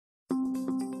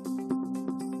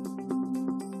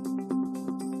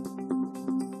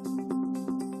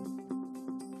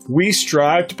We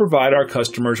strive to provide our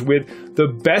customers with the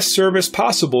best service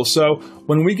possible, so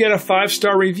when we get a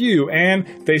 5-star review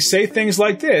and they say things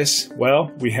like this,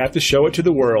 well, we have to show it to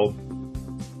the world.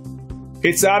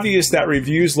 It's obvious that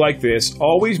reviews like this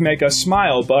always make us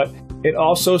smile, but it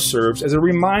also serves as a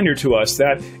reminder to us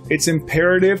that it's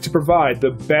imperative to provide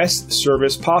the best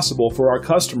service possible for our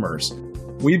customers.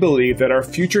 We believe that our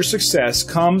future success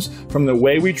comes from the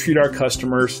way we treat our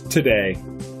customers today.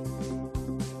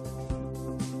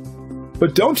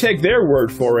 But don't take their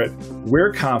word for it.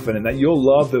 We're confident that you'll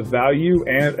love the value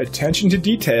and attention to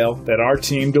detail that our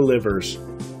team delivers.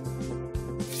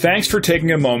 Thanks for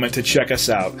taking a moment to check us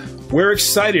out. We're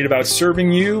excited about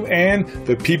serving you and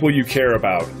the people you care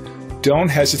about. Don't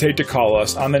hesitate to call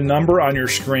us on the number on your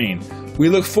screen. We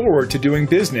look forward to doing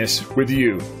business with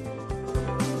you.